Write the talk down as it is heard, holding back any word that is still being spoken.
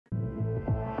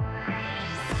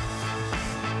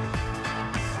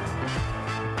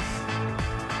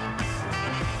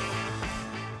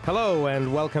Hello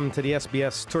and welcome to the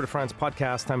SBS Tour de France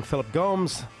podcast. I'm Philip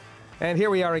Gomes, and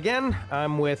here we are again.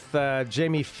 I'm with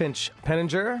Jamie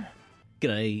Finch-Penninger.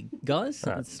 G'day, guys.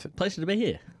 It's a pleasure to be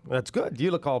here. That's good. You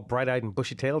look all bright-eyed and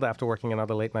bushy-tailed after working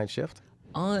another late-night shift.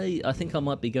 I think I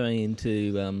might be going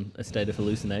into a state of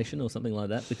hallucination or something like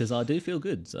that because I do feel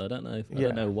good. So I don't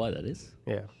know why that is.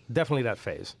 Yeah, definitely that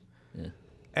phase. Yeah.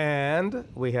 And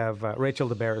we have Rachel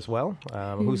DeBear as well,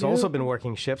 who's also been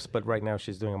working shifts, but right now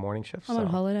she's doing a morning shift. I'm on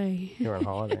holiday. You're on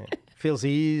holiday. Feels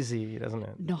easy, doesn't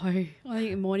it? No, I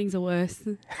think mornings are worse.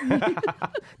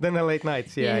 Than the late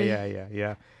nights.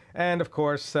 Yeah. And of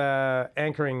course,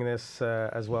 anchoring this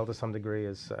as well to some degree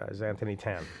is Anthony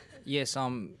Tan. Yes,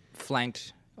 I'm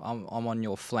flanked. I'm on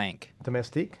your flank.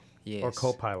 Domestique? Yes. Or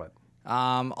co-pilot?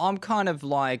 I'm kind of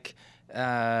like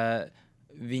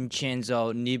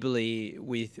Vincenzo Nibali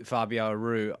with Fabio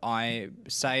Aru. I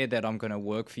say that I'm going to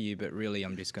work for you, but really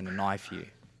I'm just going to knife you.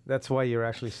 That's why you're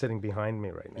actually sitting behind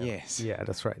me right now. Yes. Yeah,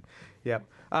 that's right. Yeah.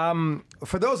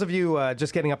 For those of you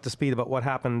just getting up to speed about what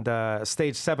happened,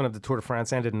 Stage 7 of the Tour de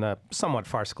France ended in a somewhat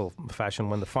farcical fashion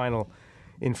when the final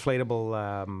inflatable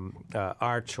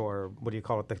arch, or what do you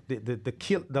call it,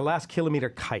 the last kilometer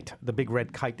kite, the big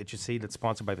red kite that you see that's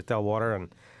sponsored by Vittel Water,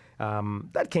 and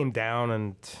that came down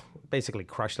and basically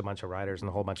crushed a bunch of riders, and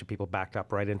a whole bunch of people backed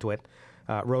up right into it,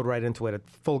 rode right into it at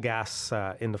full gas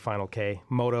in the final K.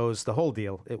 Motos, the whole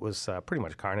deal. It was pretty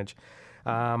much carnage.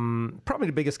 Probably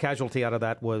the biggest casualty out of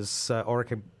that was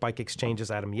Orica Bike Exchange's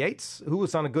Adam Yates, who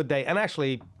was on a good day, and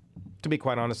actually, to be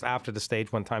quite honest, after the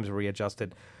stage when times were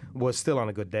readjusted, was still on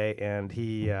a good day, and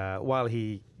he, while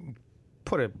he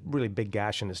put a really big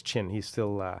gash in his chin, he's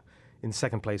still in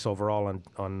second place overall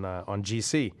on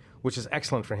GC, which is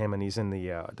excellent for him, and he's in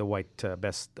the white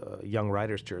best young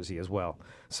riders jersey as well.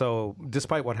 So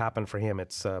despite what happened for him,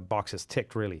 it's boxes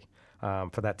ticked really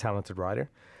for that talented rider.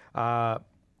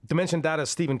 Dimension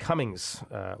Data's Stephen Cummings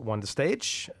won the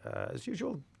stage as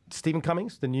usual. Stephen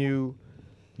Cummings, the new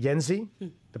Yenzi,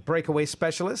 the breakaway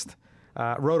specialist,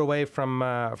 rode away from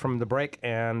the break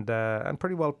and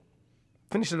pretty well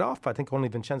finished it off. I think only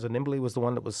Vincenzo Nibali was the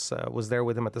one that was there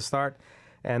with him at the start,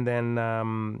 and then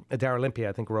Adair Olympia,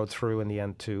 I think, rode through in the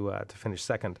end to finish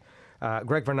second.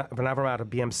 Greg Van Avermaet of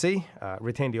BMC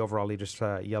retained the overall leader's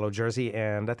yellow jersey,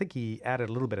 and I think he added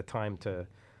a little bit of time to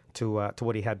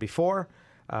what he had before.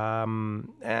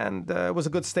 And it was a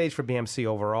good stage for BMC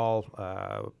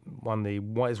overall. Won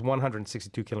his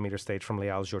 162 kilometer stage from Les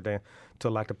Halles Jourdain to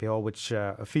Lac de Péole, which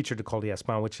featured the Col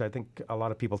d'Espin, which I think a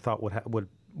lot of people thought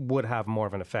would have more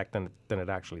of an effect than it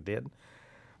actually did.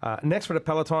 Next for the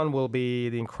peloton will be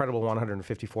the incredible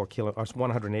 184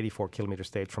 kilometer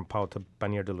stage from Pau to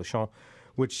Bagnères de Luchon,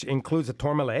 which includes a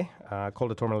Tourmalet, Col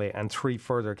de Tourmalet, and 3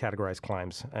 further categorized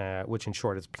climbs, which in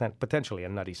short is potentially a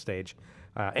nutty stage.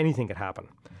 Anything could happen.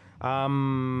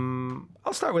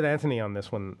 I'll start with Anthony on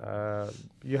this one.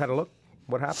 You had a look.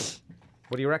 What happened?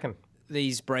 What do you reckon?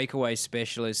 These breakaway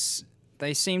specialists,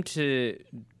 they seem to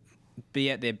be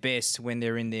at their best when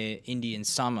they're in their Indian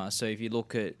summer. So if you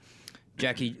look at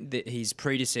his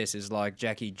predecessors like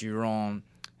Jackie Durand,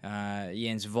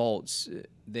 Jens Volts,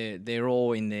 they're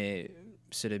all in their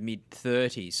sort of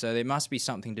mid-30s. So there must be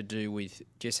something to do with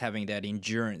just having that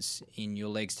endurance in your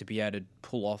legs to be able to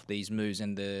pull off these moves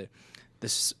and the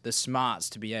smarts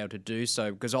to be able to do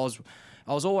so. Because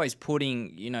I was always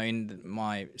putting, in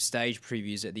my stage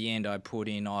previews at the end, I put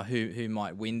in who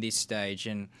might win this stage,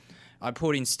 and I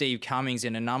put in Steve Cummings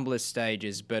in a number of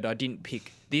stages, but I didn't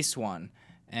pick this one.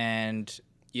 And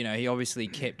he obviously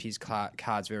kept his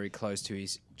cards very close to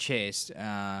his chest.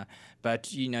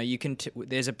 But you can.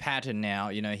 There's a pattern now.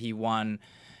 He won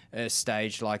a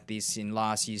stage like this in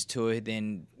last year's tour.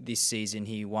 Then this season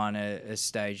he won a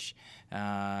stage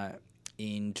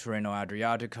in Tirreno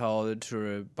Adriatico, the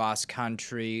Tour of Basque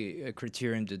Country,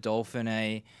 Criterium de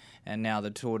Dauphiné, and now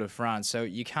the Tour de France. So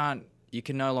you can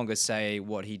no longer say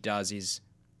what he does is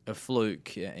a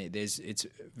fluke. It's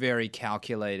very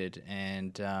calculated,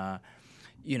 and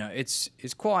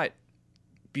it's quite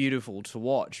beautiful to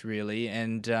watch, really,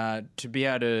 and to be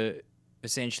able to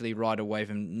essentially ride away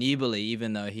from Nibali,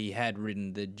 even though he had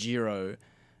ridden the Giro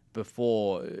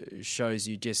before, shows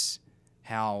you just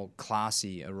how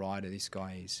classy a rider this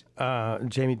guy is.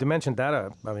 Jamie, Dimension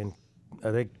Data, I mean,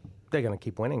 they're going to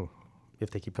keep winning. If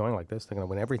they keep going like this, they're going to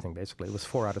win everything, basically. It was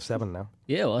 4 out of 7 now.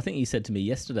 Yeah, well, I think you said to me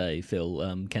yesterday, Phil,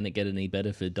 can it get any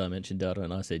better for Dimension Data?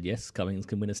 And I said, yes, Cummings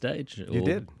can win a stage. You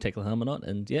did. Tekla Harmonot.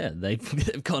 And yeah,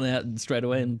 they've gone out straight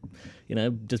away and,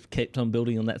 just kept on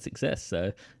building on that success.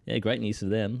 So, yeah, great news for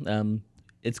them.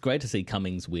 It's great to see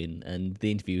Cummings win. And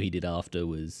the interview he did after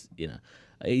was,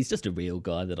 he's just a real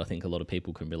guy that I think a lot of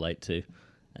people can relate to.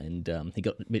 And he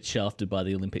got a bit shafted by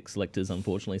the Olympic selectors,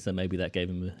 unfortunately, so maybe that gave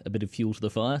him a bit of fuel to the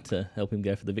fire to help him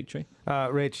go for the victory.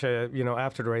 Rach,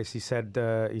 after the race, he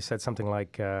said something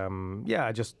like,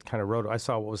 I just kind of I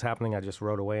saw what was happening, I just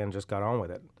rode away and just got on with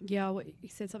it. Yeah, he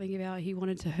said something about he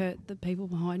wanted to hurt the people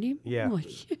behind him. Yeah.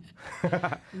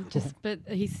 But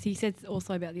he said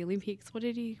also about the Olympics. What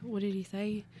did he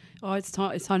say? Oh, it's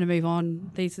time to move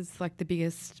on. This is like the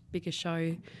bigger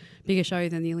show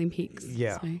than the Olympics.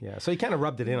 Yeah, so. yeah. So he kind of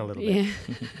rubbed it in a little bit.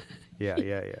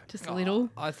 Yeah. Just a little.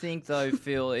 I think though,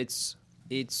 Phil, it's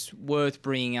worth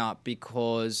bringing up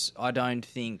because I don't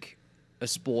think a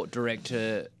sport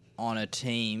director on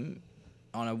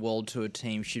a World Tour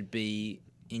team should be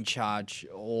in charge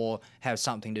or have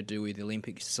something to do with the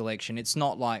Olympic selection. It's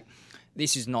not like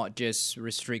this is not just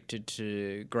restricted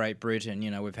to Great Britain.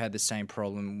 We've had the same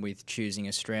problem with choosing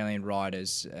Australian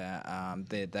riders.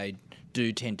 They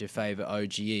do tend to favour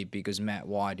OGE because Matt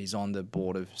White is on the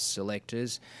board of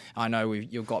selectors. I know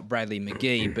you've got Bradley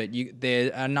McGee, but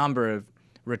there are a number of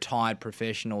retired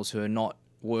professionals who are not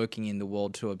working in the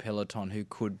World Tour peloton who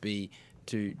could be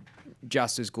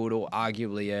just as good or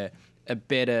arguably a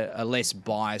better, a less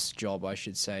biased job, I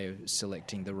should say, of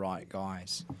selecting the right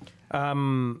guys.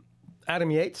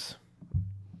 Adam Yates,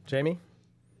 Jamie,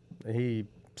 he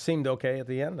seemed okay at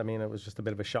the end. I mean, it was just a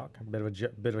bit of a shock, a bit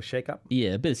of a shake-up.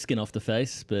 Yeah, a bit of skin off the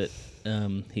face, but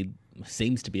he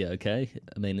seems to be okay.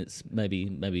 I mean, it's maybe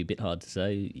a bit hard to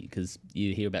say because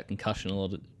you hear about concussion a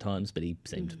lot of times, but he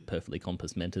seemed perfectly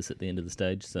compos mentis at the end of the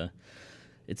stage. So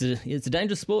it's a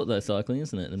dangerous sport though, cycling,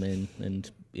 isn't it? I mean,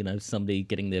 and somebody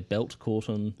getting their belt caught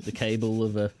on the cable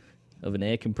of an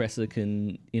air compressor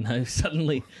can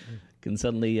suddenly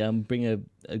bring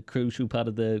a crucial part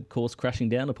of the course crashing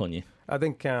down upon you. I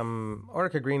think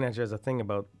Orica Green Edge has a thing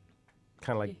about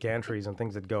kind of like gantries and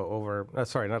things that go over.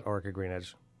 Sorry, not Orica Green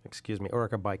Edge. Excuse me,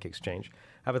 Orica Bike Exchange.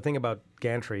 Have a thing about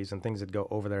gantries and things that go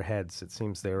over their heads. It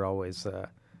seems they're always the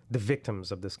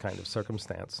victims of this kind of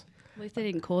circumstance. At least they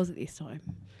didn't cause it this time.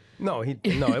 No,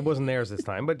 it wasn't theirs this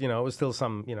time. But it was still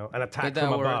some an attack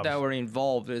from above. They were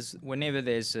involved. Whenever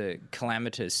there's a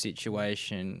calamitous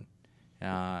situation.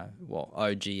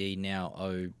 OGE now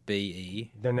OBE.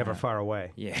 They're never far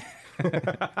away. Yeah.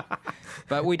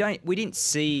 But we didn't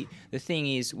see, the thing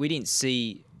is, we didn't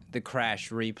see the crash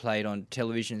replayed on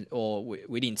television, or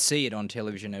we didn't see it on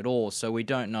television at all, so we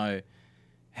don't know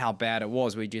how bad it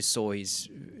was. We just saw his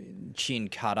chin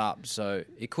cut up, so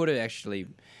it could have actually...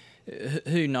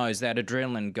 Who knows, that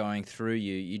adrenaline going through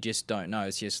you just don't know.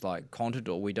 It's just like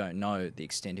Contador. We don't know the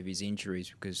extent of his injuries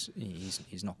because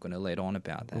he's not going to let on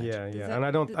about that. Yeah. And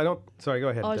I don't. Sorry, go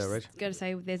ahead, I was Rach. just going to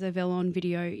say there's a Velon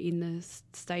video in the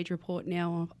stage report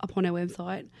now up on our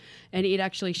website, and it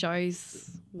actually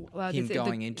shows him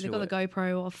going into it. They've got the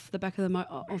GoPro off the back of the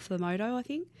moto, I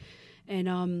think,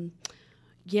 and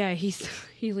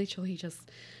he literally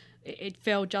just it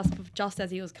fell just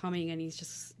as he was coming, and he's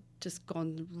just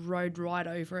rode right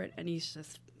over it, and he's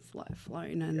just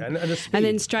flown, and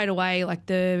then straight away, like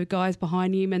the guys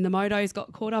behind him and the motos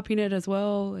got caught up in it as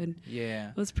well, and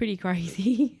it was pretty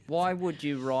crazy. Why would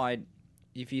you ride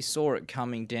if you saw it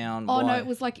coming down? Oh no, it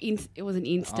was like it was an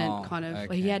instant kind of.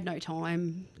 Okay. He had no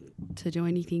time to do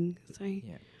anything, so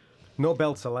yeah. No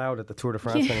belts allowed at the Tour de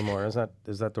France anymore. Is that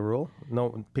the rule?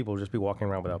 No, people will just be walking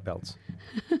around without belts.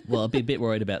 Well, I'd be a bit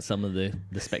worried about some of the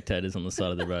spectators on the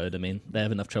side of the road. I mean, they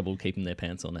have enough trouble keeping their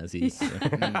pants on as is. So.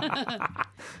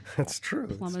 That's true.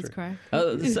 Plumber's crack.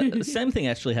 Same thing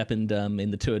actually happened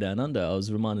in the Tour Down Under. I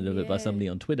was reminded of it by somebody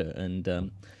on Twitter,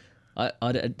 and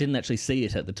I didn't actually see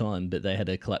it at the time, but they had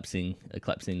a collapsing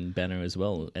banner as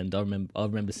well. And I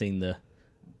remember seeing the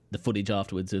footage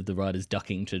afterwards of the riders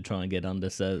ducking to try and get under,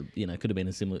 so could have been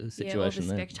a similar situation all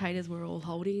the there. spectators were all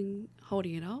holding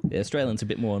it up. Yeah, Australians are a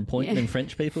bit more on point than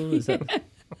French people. Is that?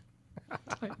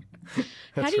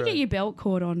 How do you get your belt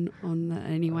caught on that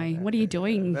anyway? What are you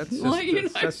doing?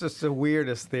 That's just the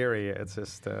weirdest theory. It's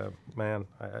just man,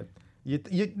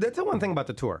 that's the one thing about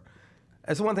the Tour.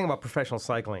 That's the one thing about professional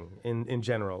cycling in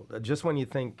general. Just when you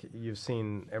think you've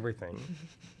seen everything.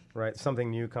 Right,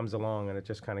 something new comes along and it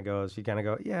just kind of goes. You kind of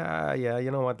go, yeah.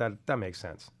 You know what? That makes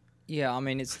sense. Yeah, I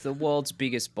mean it's the world's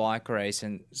biggest bike race,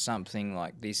 and something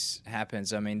like this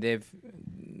happens. I mean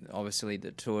obviously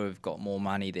the Tour have got more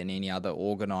money than any other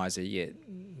organizer yet.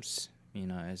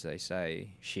 As they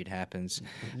say, shit happens.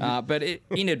 But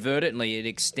inadvertently it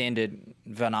extended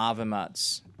Van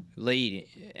Avermaet's lead,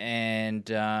 and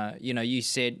you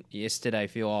said yesterday,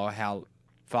 Phil, how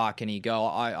far can he go?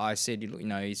 I said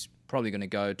he's probably going to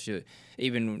go to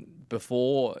even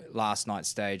before last night's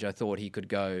stage, I thought he could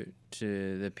go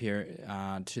to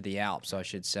the Alps, I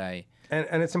should say.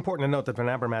 And it's important to note that Van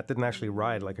Avermaet didn't actually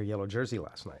ride like a yellow jersey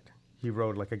last night. He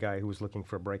rode like a guy who was looking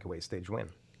for a breakaway stage win.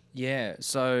 Yeah,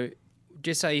 so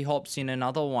just say he hops in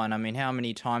another one. I mean, how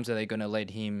many times are they going to let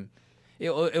him?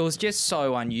 It was just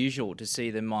so unusual to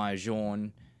see the Maillot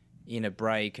Jaune in a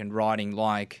break and riding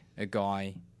like a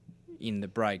guy in the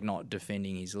break, not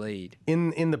defending his lead.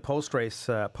 In the post-race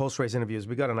interviews,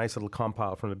 we got a nice little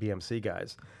compile from the BMC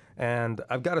guys. And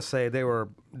I've got to say,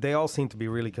 they all seem to be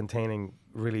really containing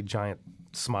really giant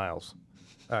smiles.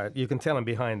 You can tell them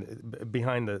behind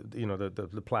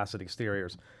the placid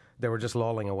exteriors, they were just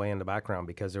lolling away in the background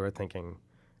because they were thinking,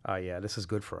 "Oh yeah, this is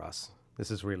good for us. This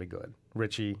is really good."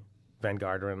 Richie, Van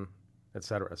Garderen,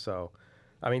 etc. So,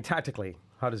 I mean, tactically,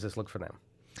 how does this look for them?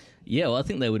 Yeah, well, I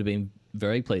think they would have been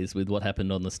very pleased with what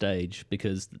happened on the stage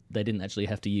because they didn't actually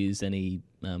have to use any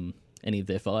of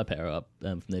their firepower up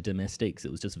from their domestiques.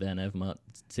 It was just Van Avermaet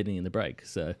sitting in the break.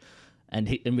 So, and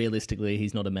realistically,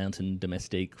 he's not a mountain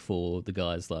domestique for the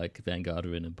guys like Van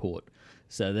Garderen and Port.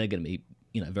 So they're going to be,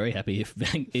 very happy if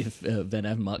Van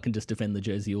Avermaet can just defend the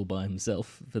jersey all by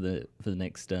himself for the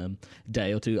next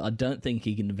day or two. I don't think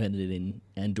he can defend it in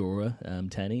Andorra,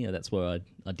 Tanny. That's where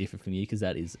I differ from you because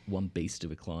that is one beast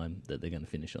of a climb that they're going to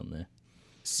finish on there.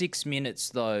 6 minutes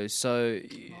though, so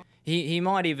he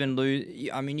might even lose.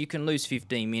 I mean, you can lose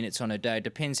 15 minutes on a day. It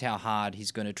depends how hard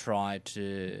he's going to try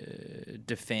to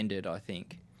defend it, I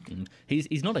think.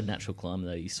 He's not a natural climber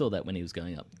though. You saw that when he was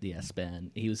going up the Aspan.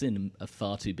 He was in a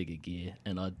far too big a gear,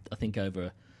 and I think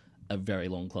over a very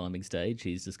long climbing stage,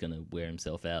 he's just going to wear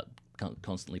himself out,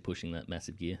 constantly pushing that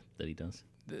massive gear that he does.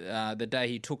 The day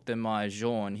he took the Maillot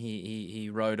Jaune, he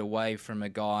rode away from a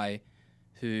guy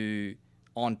who,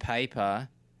 on paper,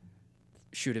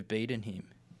 should have beaten him.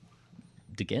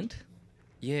 De Gent?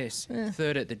 Yes,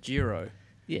 third at the Giro.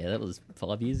 Yeah, that was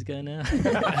 5 years ago now.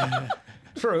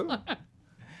 True.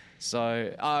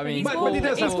 So I mean, but he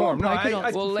does have form. No,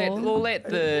 we'll let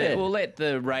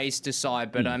the race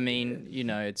decide. But I mean,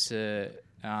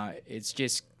 it's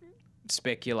just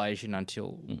speculation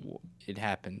until it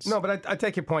happens. No, but I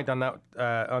take your point on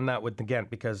that with the Ghent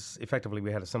because effectively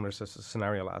we had a similar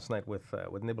scenario last night with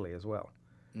Nibali as well.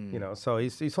 So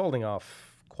he's holding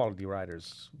off quality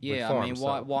riders. Yeah, with form, I mean,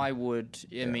 why would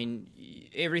I mean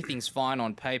everything's fine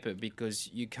on paper because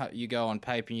you go on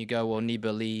paper and you go, well,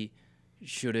 Nibali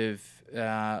should have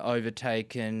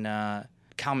overtaken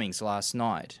Cummings last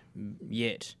night.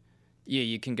 Yet, yeah,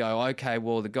 you can go, okay,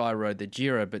 well, the guy rode the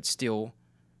Giro, but still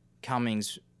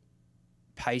Cummings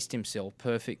paced himself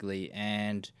perfectly.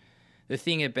 And the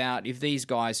thing about if these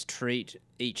guys treat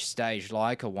each stage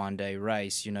like a one-day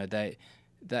race,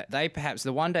 they perhaps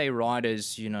the one-day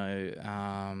riders,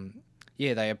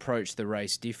 they approach the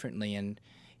race differently, and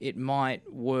it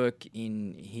might work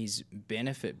in his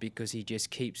benefit because he just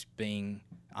keeps being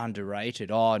underrated.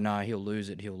 Oh, no, he'll lose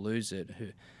it.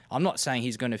 I'm not saying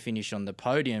he's going to finish on the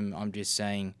podium. I'm just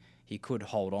saying he could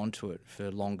hold on to it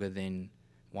for longer than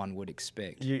one would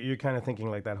expect. You're kind of thinking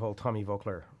like that whole Tommy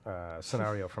Voeckler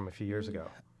scenario from a few years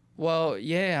ago. Well,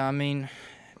 yeah, I mean,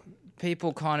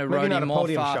 people kind of wrote him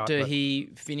off after he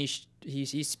finished.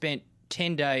 He spent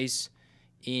 10 days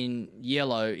in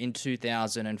yellow in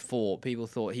 2004. People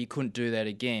thought he couldn't do that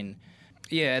again.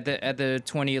 Yeah, at the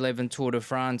 2011 Tour de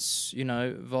France,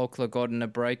 Voeckler got in a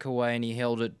breakaway and he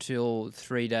held it till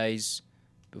 3 days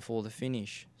before the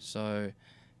finish. So,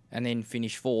 and then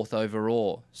finished fourth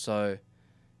overall. So,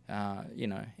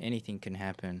 anything can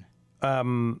happen.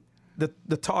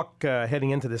 The talk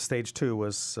heading into this stage 2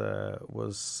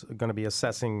 was going to be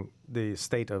assessing the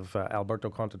state of Alberto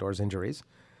Contador's injuries.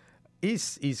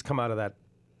 He's come out of that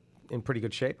in pretty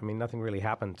good shape. I mean, nothing really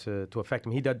happened to affect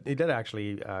him. He did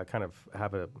actually kind of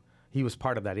have he was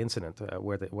part of that incident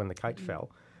when the kite fell.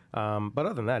 But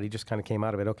other than that, he just kind of came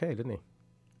out of it okay, didn't he?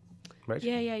 Right?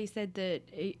 Yeah. He said that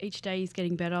each day he's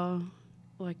getting better,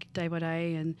 like day by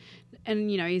day, and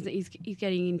he's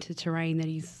getting into terrain that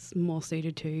he's more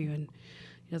suited to, and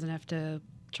he doesn't have to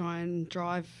try and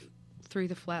drive through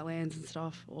the flatlands and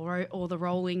stuff or the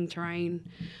rolling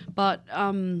terrain. But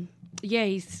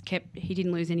he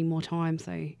didn't lose any more time,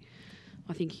 so I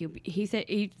think he said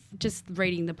just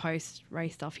reading the post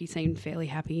race stuff, he seemed fairly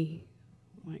happy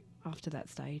after that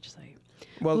stage. So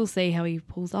we'll see how he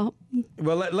pulls up.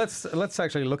 Well, let's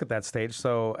actually look at that stage.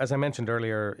 So as I mentioned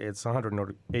earlier, it's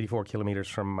 184 kilometers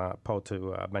from Pau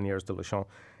to Bagnères de Luchon,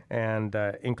 and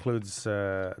includes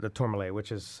the Tourmalet,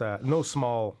 which is no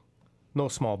small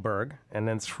berg, and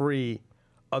then 3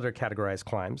 other categorized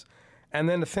climbs. And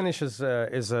then the finish is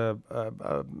a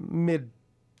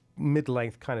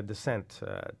mid-length kind of descent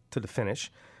to the finish.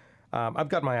 I've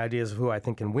got my ideas of who I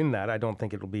think can win that. I don't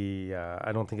think it'll be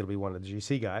one of the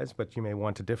GC guys, but you may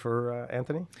want to differ,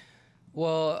 Anthony.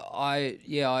 Well, I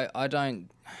don't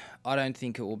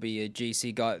think it will be a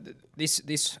GC guy.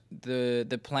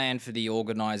 The plan for the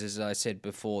organisers, as I said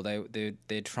before,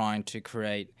 they're trying to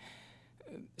create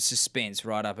suspense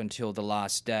right up until the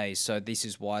last day. So this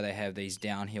is why they have these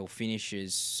downhill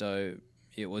finishes. So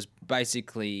it was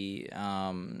basically,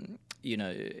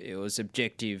 it was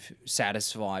objective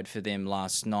satisfied for them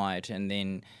last night, and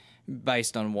then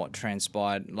based on what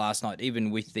transpired last night,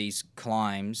 even with these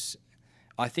climbs,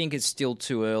 I think it's still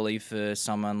too early for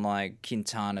someone like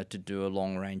Quintana to do a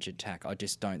long-range attack. I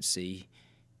just don't see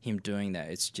him doing that.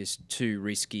 It's just too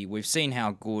risky. We've seen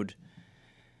how good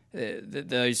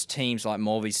those teams like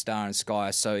Movistar and Sky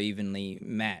are so evenly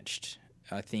matched.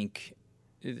 I think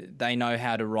they know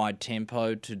how to ride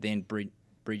tempo to then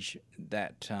bridge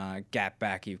that gap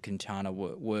back if Quintana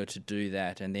were to do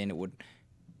that, and then it would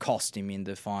cost him in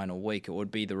the final week. It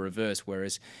would be the reverse,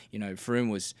 whereas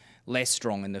Froome was less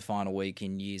strong in the final week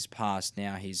in years past.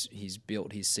 Now he's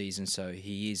built his season so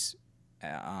he is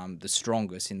the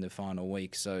strongest in the final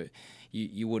week. So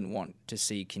you wouldn't want to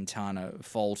see Quintana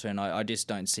falter, and I just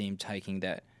don't see him taking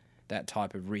that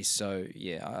type of risk. So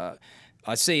yeah,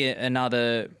 I see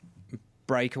another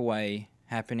breakaway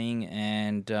happening,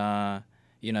 and they're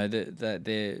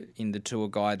in the tour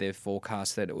guide, they've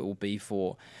forecast that it will be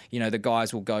for, the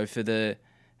guys will go for the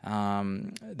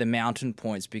mountain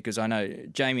points, because I know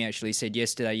Jamie actually said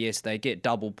yesterday, yes, they get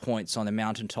double points on the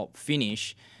mountaintop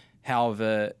finish.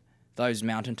 However, those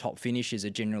mountaintop finishes are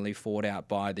generally fought out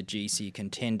by the GC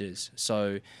contenders.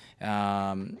 So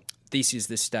this is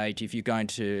the stage, if you're going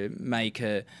to make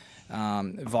a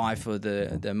vie for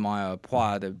the Maillot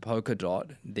Poire, the polka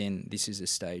dot, then this is a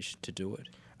stage to do it.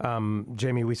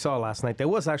 Jamie, we saw last night, there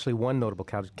was actually one notable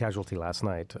casualty last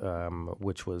night,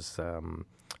 which was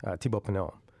Thibaut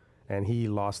Pinot. And he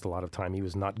lost a lot of time. He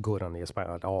was not good on the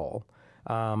Esplanade at all.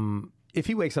 If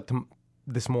he wakes up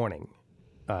this morning,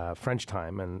 French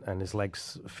time, and his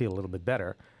legs feel a little bit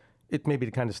better, it may be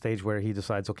the kind of stage where he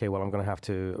decides, okay, well, I'm going to have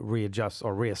to readjust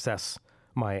or reassess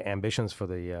my ambitions for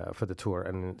the tour,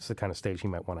 and it's the kind of stage he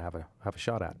might want to have a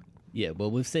shot at. Yeah,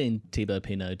 well, we've seen Thibaut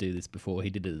Pinot do this before. He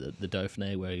did it at the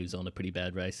Dauphiné, where he was on a pretty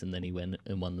bad race, and then he went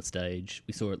and won the stage.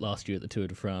 We saw it last year at the Tour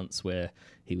de France, where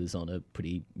he was on a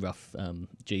pretty rough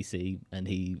GC, and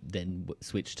he then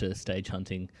switched to stage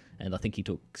hunting, and I think he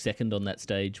took second on that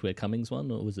stage where Cummings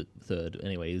won, or was it third?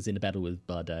 Anyway, he was in a battle with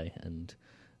Bardet, and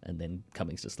then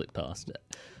Cummings just slipped past.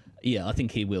 Yeah, I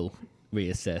think he will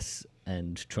reassess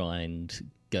and try and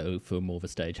go for more of a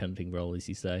stage hunting role, as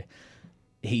you say.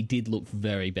 He did look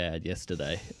very bad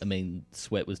yesterday. I mean,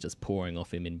 sweat was just pouring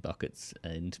off him in buckets,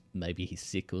 and maybe he's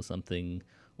sick or something,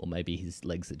 or maybe his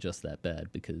legs are just that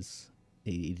bad, because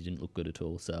he didn't look good at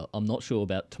all. So I'm not sure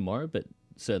about tomorrow, but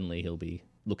certainly he'll be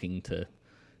looking to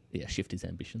shift his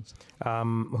ambitions.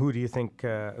 Who do you think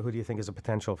is a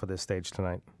potential for this stage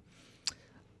tonight?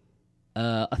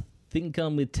 I think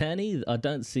I'm with Tanny. I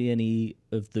don't see any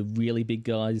of the really big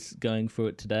guys going for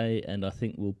it today, and I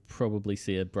think we'll probably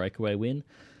see a breakaway win.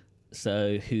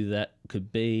 So who that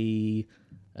could be?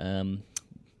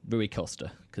 Rui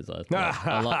Costa, because I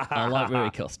like Rui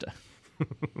Costa.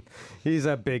 He's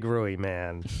a big Rui,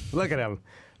 man. Look at him.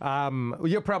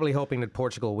 You're probably hoping that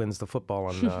Portugal wins the football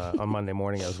on Monday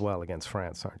morning as well against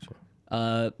France, aren't you?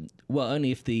 Well,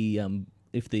 only if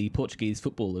the Portuguese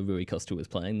footballer Rui Costa was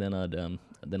playing, then I'd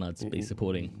be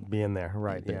supporting. Be in there,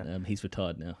 right? But, yeah. He's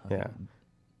retired now. Yeah,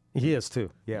 he is too.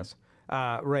 Yes.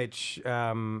 Rach,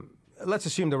 let's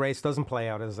assume the race doesn't play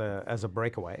out as a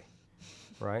breakaway,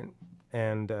 right?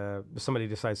 And somebody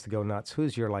decides to go nuts.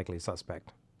 Who's your likely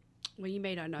suspect? Well, you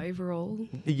mean an overall?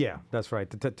 Yeah, that's right.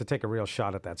 To take a real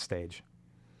shot at that stage.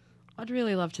 I'd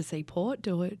really love to see Port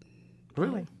do it.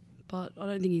 Really? But I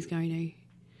don't think he's going to.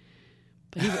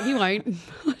 But he won't.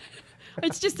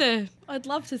 It's just I'd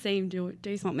love to see him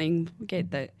do something,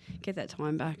 get that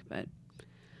time back. But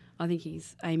I think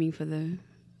he's aiming for the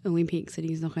Olympics, and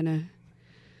he's not going to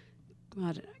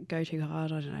go too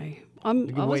hard. I don't know.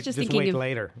 I was just thinking wait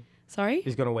later. Sorry?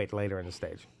 He's going to wait later in the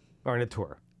stage or in a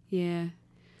tour. Yeah.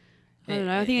 I don't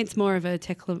know. I think it's more of a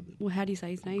how do you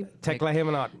say his name? Tekla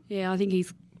Himenot. Yeah, I think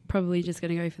he's probably just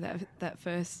going to go for that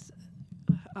first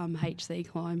HC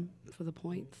climb for the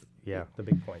points. Yeah, the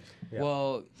big points. Yeah.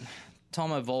 Well,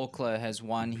 Tomo Volkler has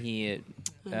won here,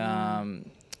 in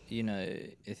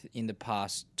the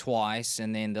past twice,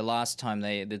 and then the last time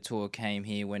the tour came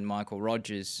here when Michael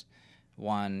Rogers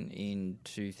won in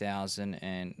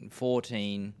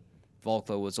 2014,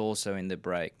 Volkler was also in the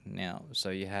break now.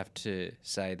 So you have to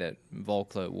say that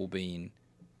Volkler will be in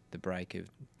the break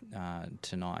of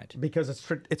tonight. Because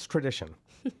it's tradition.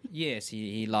 Yes,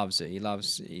 he loves it.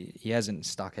 He hasn't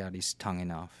stuck out his tongue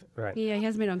enough. Right. Yeah, he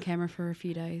hasn't been on camera for a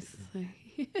few days. So.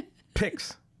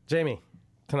 Picks. Jamie,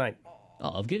 tonight.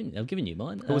 Oh, I've given you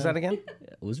mine. Who was that again?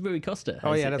 It was Rui Costa.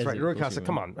 Oh, yeah, that's as right. of Rui course Costa, you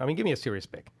come remember. on. I mean, give me a serious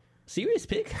pick. Serious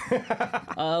pick.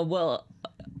 Well,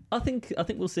 I think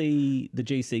we'll see the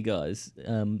GC guys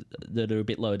that are a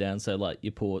bit lower down. So like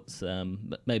your Ports,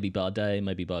 maybe Bardet,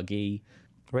 maybe Barguil.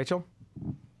 Rachel?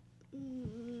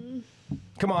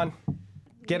 Come on.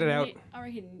 Get it out. I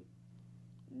reckon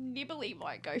Nibbly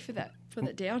might go for that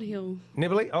downhill.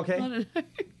 Nibbly? I Okay. don't know.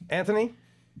 Anthony?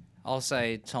 I'll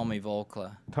say Tommy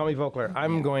Volkler. Tommy Volkler.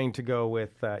 I'm going to go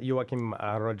with Joaquim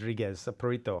Rodriguez,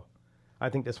 Perito. I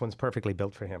think this one's perfectly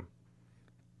built for him.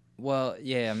 Well,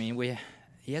 yeah, I mean,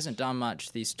 he hasn't done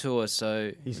much this tour,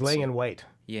 so... He's laying in wait.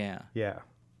 Yeah. Yeah.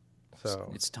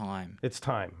 So It's time. it's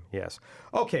time, yes.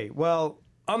 Okay, well,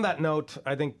 on that note,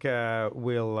 I think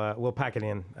we'll pack it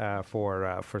in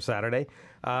for Saturday.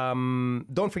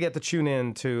 Don't forget to tune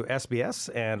in to SBS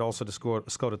and also the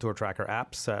Skoda Tour Tracker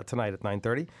apps tonight at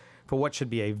 9:30 for what should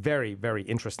be a very, very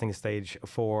interesting stage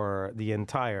for the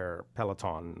entire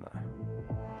peloton.